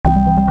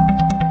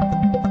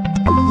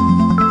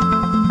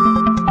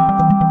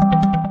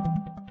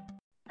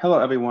Hello,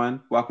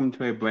 everyone. Welcome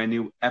to a brand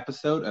new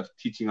episode of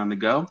Teaching on the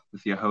Go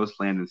with your host,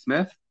 Landon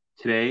Smith.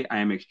 Today, I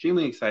am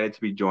extremely excited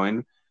to be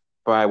joined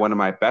by one of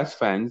my best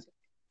friends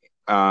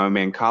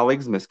and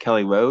colleagues, Miss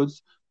Kelly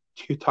Rhodes,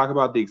 to talk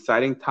about the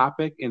exciting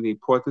topic and the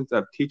importance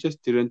of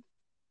teacher-student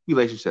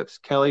relationships.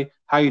 Kelly,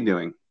 how are you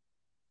doing?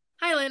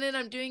 Hi, Landon.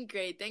 I'm doing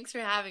great. Thanks for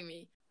having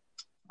me.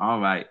 All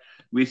right.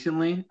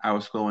 Recently, I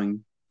was scrolling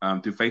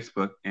through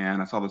Facebook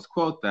and I saw this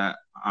quote that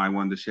I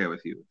wanted to share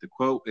with you. The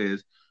quote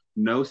is,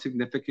 "No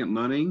significant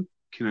learning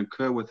can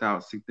occur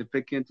without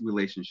significant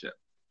relationship."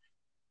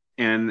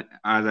 And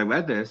as I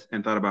read this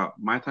and thought about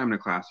my time in the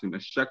classroom,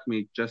 it struck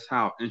me just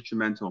how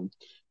instrumental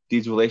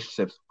these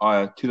relationships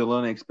are to the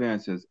learning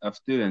experiences of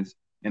students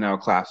in our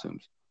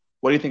classrooms.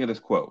 What do you think of this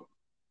quote?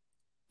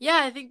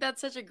 Yeah, I think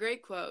that's such a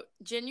great quote.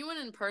 Genuine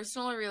and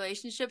personal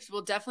relationships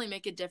will definitely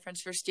make a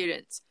difference for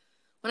students.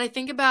 When I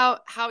think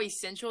about how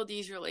essential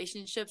these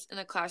relationships in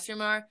the classroom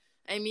are,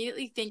 I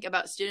immediately think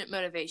about student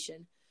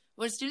motivation.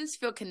 When students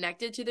feel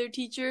connected to their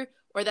teacher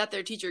or that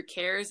their teacher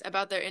cares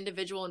about their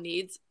individual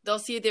needs, they'll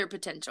see their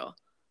potential.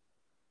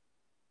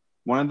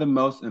 One of the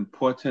most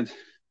important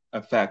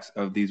effects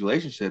of these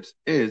relationships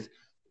is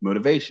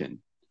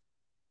motivation.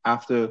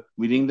 After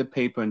reading the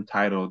paper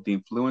entitled The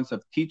Influence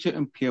of Teacher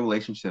and Peer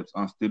Relationships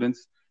on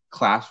Students'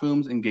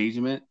 Classrooms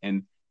Engagement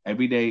and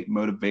Everyday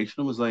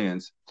Motivational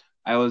Resilience,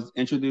 I was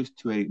introduced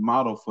to a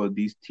model for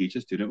these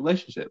teacher student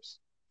relationships.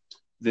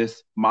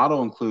 This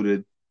model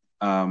included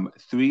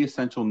three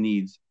essential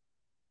needs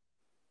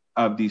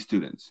of these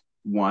students.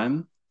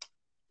 One,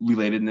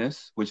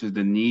 relatedness, which is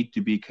the need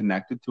to be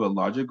connected to a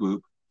larger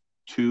group.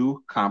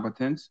 Two,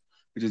 competence,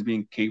 which is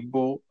being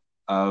capable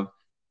of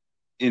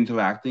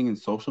interacting in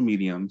social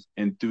mediums.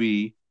 And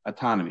three,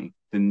 autonomy,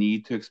 the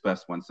need to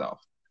express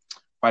oneself.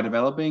 By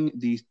developing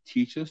these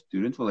teacher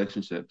student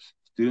relationships,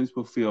 students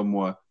will feel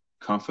more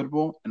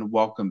comfortable and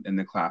welcomed in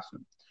the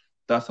classroom,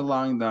 thus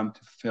allowing them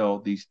to fill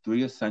these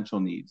three essential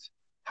needs.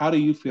 How do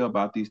you feel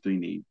about these three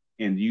needs?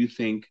 And do you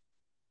think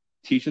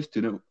teacher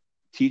student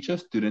teacher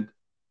student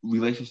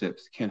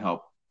relationships can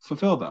help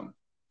fulfill them?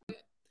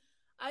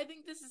 I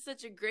think this is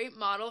such a great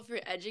model for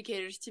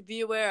educators to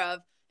be aware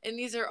of, and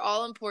these are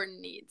all important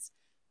needs,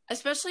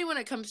 especially when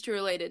it comes to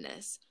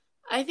relatedness.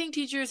 I think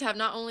teachers have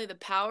not only the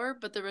power,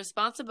 but the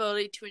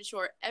responsibility to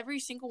ensure every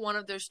single one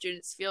of their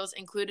students feels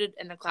included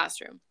in the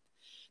classroom.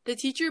 The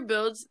teacher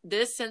builds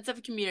this sense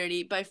of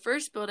community by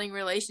first building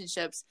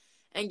relationships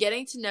and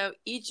getting to know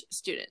each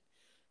student.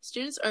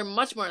 Students are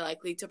much more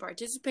likely to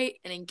participate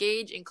and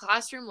engage in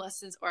classroom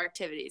lessons or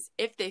activities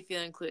if they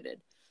feel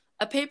included.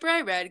 A paper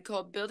I read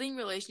called Building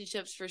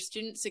Relationships for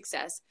Student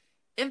Success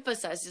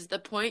emphasizes the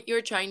point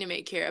you're trying to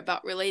make here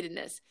about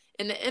relatedness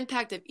and the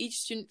impact of each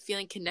student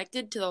feeling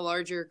connected to the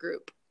larger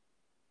group.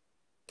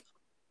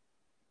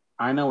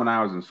 I know when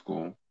I was in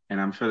school,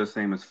 and I'm sure the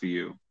same is for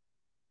you,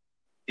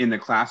 in the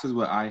classes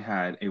where I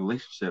had a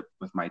relationship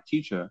with my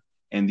teacher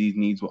and these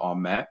needs were all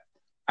met,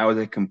 I was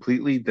a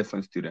completely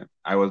different student.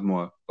 I was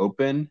more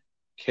open,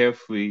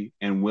 carefree,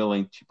 and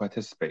willing to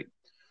participate,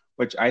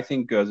 which I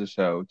think goes to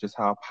show just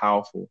how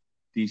powerful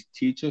these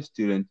teacher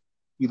student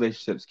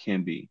relationships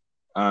can be.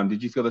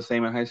 Did you feel the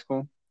same in high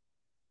school?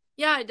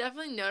 Yeah, I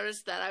definitely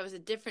noticed that I was a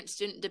different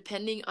student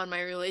depending on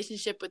my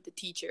relationship with the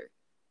teacher.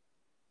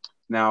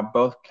 Now,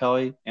 both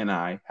Kelly and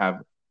I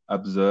have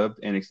observed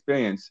and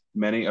experienced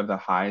many of the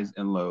highs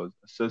and lows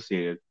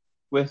associated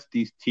with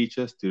these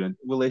teacher student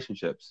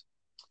relationships.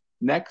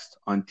 Next,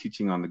 on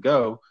Teaching on the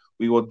Go,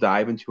 we will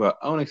dive into our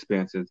own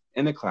experiences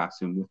in the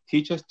classroom with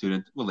teacher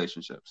student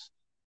relationships.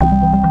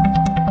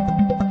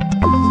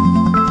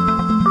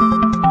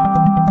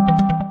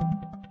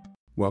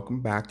 Welcome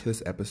back to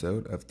this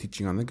episode of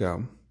Teaching on the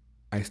Go.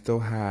 I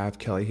still have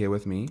Kelly here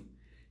with me,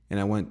 and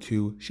I want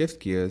to shift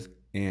gears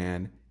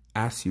and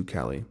ask you,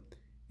 Kelly,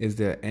 is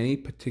there any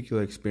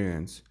particular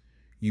experience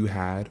you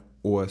had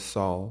or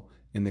saw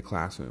in the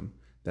classroom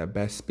that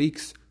best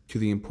speaks to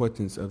the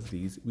importance of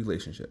these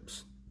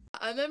relationships?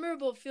 A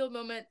memorable field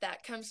moment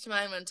that comes to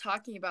mind when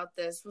talking about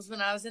this was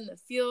when I was in the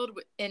field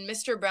in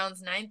Mr.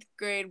 Brown's ninth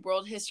grade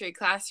world history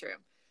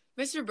classroom.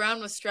 Mr.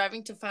 Brown was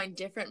striving to find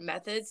different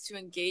methods to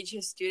engage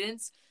his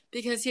students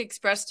because he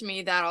expressed to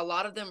me that a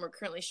lot of them were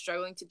currently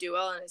struggling to do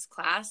well in his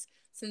class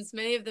since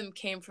many of them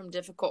came from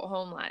difficult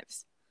home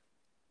lives.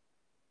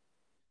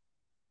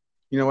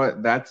 You know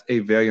what? That's a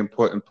very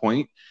important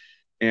point,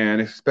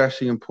 and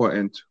especially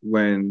important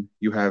when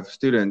you have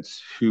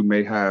students who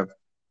may have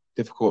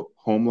difficult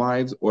home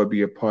lives or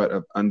be a part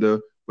of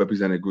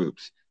underrepresented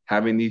groups.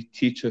 Having these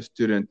teacher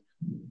student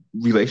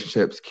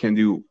relationships can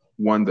do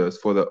wonders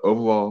for the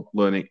overall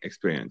learning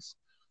experience.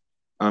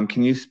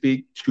 Can you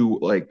speak to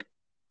like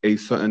a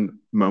certain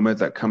moment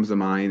that comes to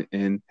mind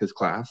in his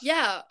class?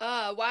 Yeah,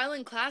 while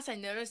in class, I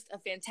noticed a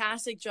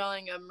fantastic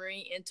drawing of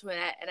Marie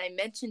Antoinette, and I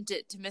mentioned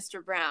it to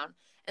Mr. Brown.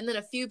 And then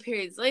a few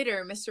periods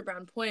later, Mr.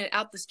 Brown pointed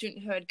out the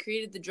student who had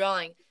created the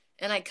drawing,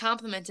 and I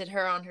complimented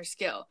her on her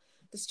skill.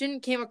 The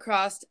student came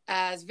across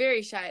as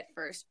very shy at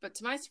first, but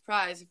to my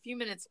surprise, a few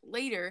minutes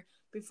later,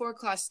 before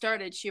class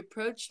started, she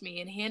approached me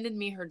and handed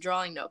me her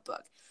drawing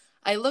notebook.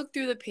 I looked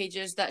through the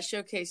pages that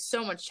showcased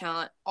so much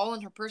talent, all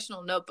in her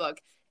personal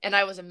notebook, and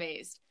I was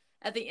amazed.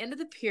 At the end of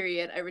the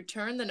period, I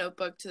returned the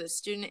notebook to the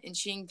student and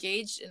she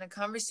engaged in a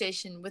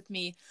conversation with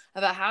me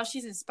about how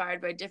she's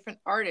inspired by different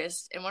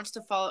artists and wants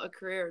to follow a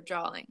career of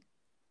drawing.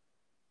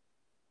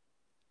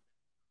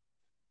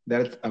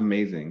 That's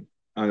amazing.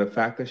 The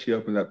fact that she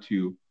opened up to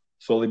you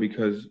solely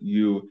because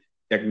you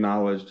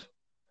acknowledged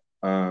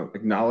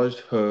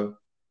acknowledged her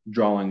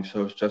drawing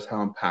shows just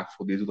how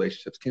impactful these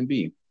relationships can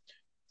be.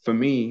 For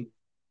me,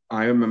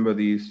 I remember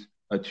these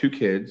two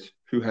kids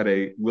who had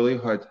a really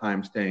hard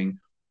time staying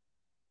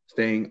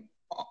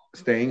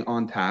staying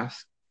on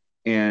task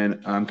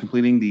and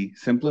completing the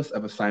simplest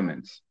of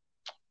assignments.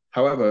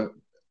 However,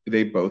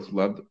 they both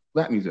loved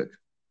rap music,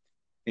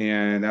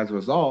 and as a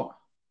result,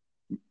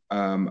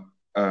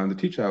 the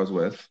teacher I was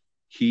with,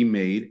 he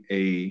made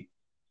a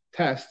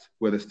test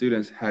where the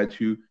students had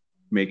to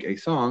make a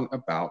song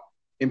about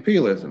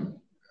imperialism.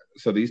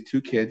 So these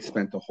two kids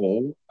spent the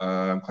whole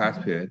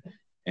class period,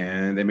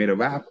 and they made a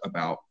rap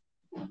about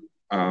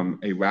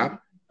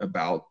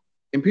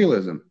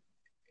imperialism,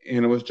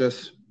 and it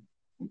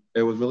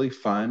was really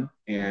fun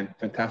and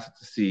fantastic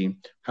to see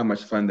how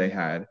much fun they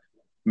had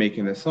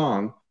making this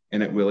song,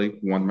 and it really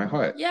warmed my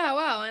heart. Yeah,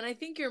 wow. And I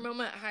think your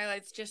moment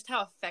highlights just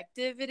how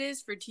effective it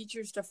is for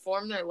teachers to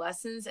form their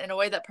lessons in a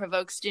way that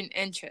provokes student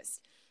interest.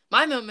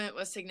 My moment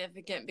was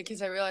significant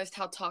because I realized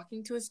how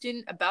talking to a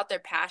student about their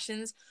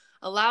passions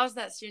allows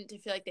that student to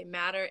feel like they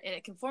matter and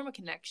it can form a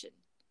connection.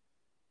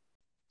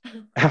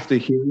 After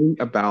hearing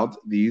about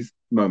these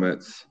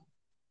moments,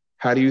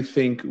 how do you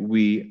think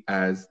we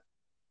as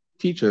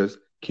teachers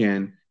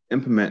can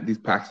implement these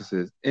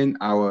practices in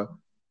our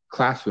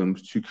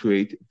classrooms to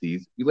create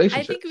these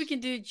relationships? I think we can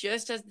do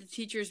just as the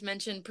teachers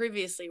mentioned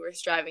previously we're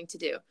striving to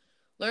do.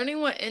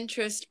 Learning what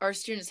interests our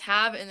students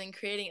have and then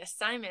creating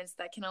assignments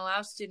that can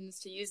allow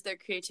students to use their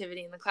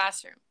creativity in the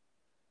classroom.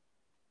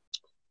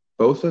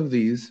 Both of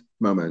these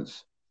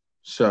moments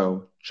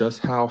show just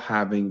how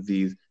having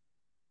these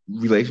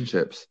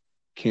relationships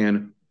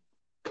can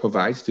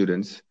provide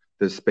students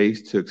the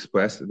space to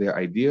express their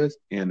ideas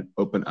and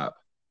open up.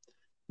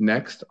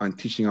 Next, on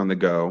Teaching on the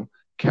Go,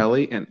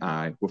 Kelly and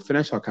I will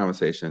finish our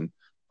conversation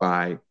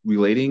by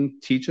relating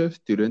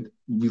teacher-student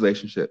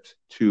relationships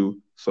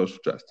to social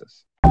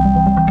justice.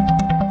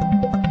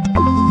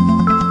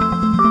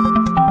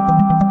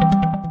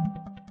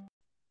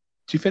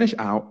 To finish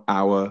out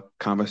our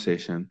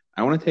conversation,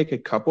 I want to take a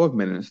couple of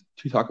minutes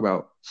to talk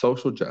about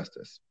social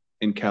justice.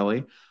 And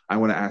Kelly, I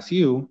want to ask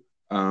you,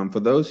 for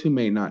those who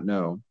may not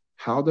know,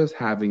 how does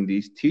having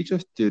these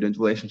teacher-student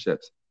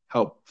relationships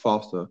help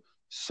foster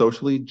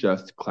socially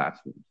just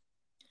classrooms?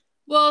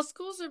 Well,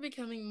 schools are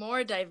becoming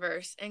more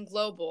diverse and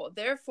global.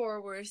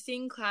 Therefore, we're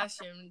seeing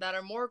classrooms that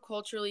are more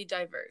culturally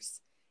diverse.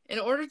 In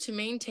order to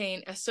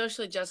maintain a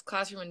socially just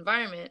classroom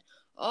environment,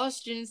 all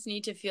students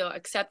need to feel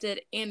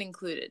accepted and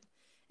included.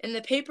 In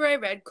the paper I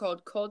read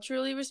called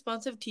Culturally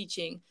Responsive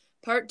Teaching,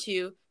 Part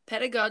 2,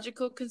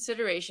 Pedagogical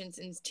Considerations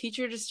in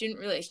Teacher to Student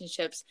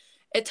Relationships,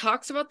 it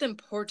talks about the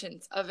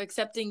importance of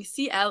accepting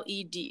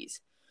CLEDs,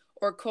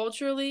 or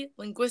culturally,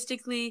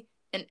 linguistically,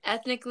 and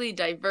ethnically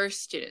diverse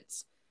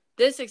students.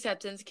 This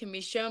acceptance can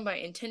be shown by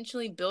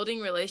intentionally building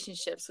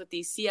relationships with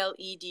these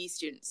CLED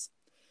students.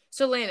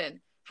 So,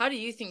 Landon, how do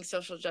you think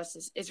social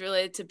justice is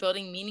related to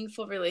building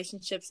meaningful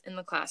relationships in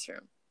the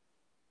classroom?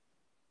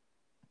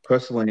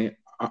 Personally,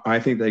 I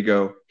think they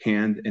go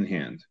hand in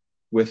hand.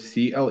 With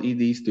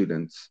CLED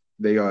students,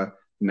 they are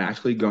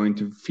naturally going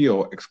to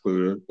feel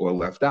excluded or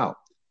left out.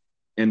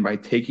 And by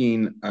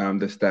taking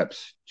the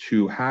steps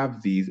to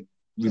have these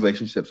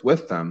relationships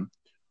with them,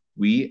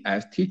 we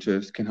as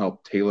teachers can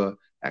help tailor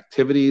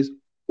activities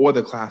or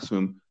the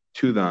classroom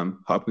to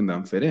them, helping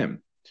them fit in.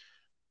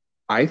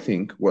 I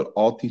think what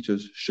all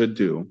teachers should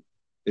do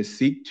is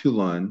seek to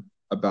learn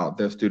about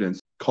their students'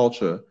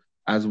 culture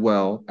as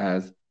well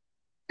as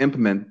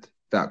implement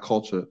that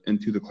culture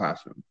into the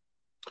classroom.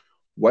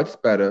 What's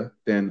better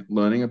than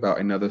learning about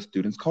another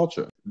student's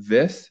culture?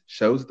 This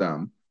shows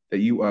them that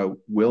you are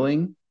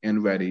willing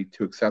and ready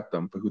to accept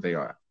them for who they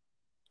are.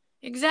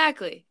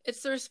 Exactly.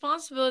 It's the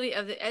responsibility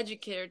of the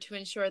educator to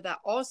ensure that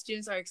all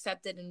students are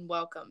accepted and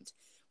welcomed.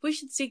 We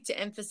should seek to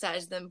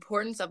emphasize the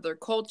importance of their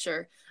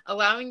culture,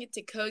 allowing it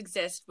to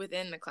coexist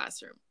within the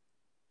classroom.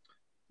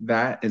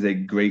 That is a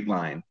great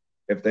line.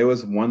 If there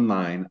was one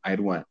line I'd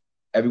want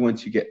everyone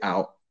to get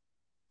out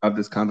of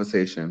this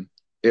conversation,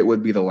 it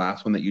would be the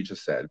last one that you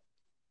just said.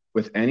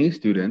 With any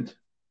student,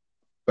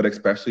 but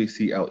especially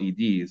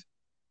CLEDs,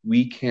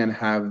 we can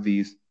have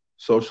these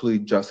socially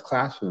just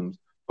classrooms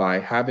by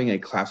having a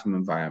classroom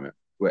environment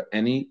where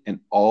any and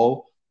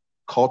all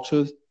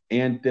cultures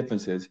and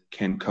differences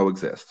can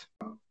coexist.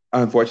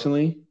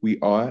 Unfortunately, we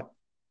are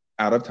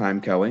out of time,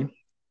 Kelly.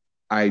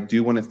 I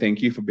do want to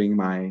thank you for being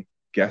my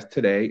guest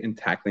today and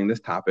tackling this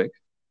topic.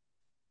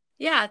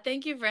 Yeah,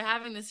 thank you for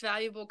having this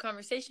valuable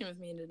conversation with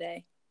me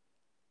today.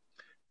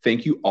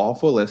 Thank you all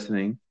for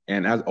listening.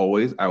 And as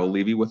always, I will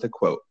leave you with a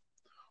quote.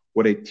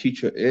 What a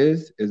teacher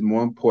is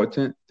more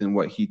important than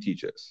what he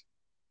teaches.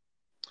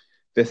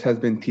 This has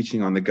been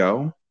Teaching on the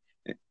Go,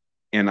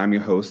 and I'm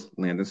your host,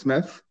 Landon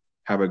Smith.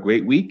 Have a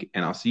great week,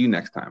 and I'll see you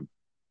next time.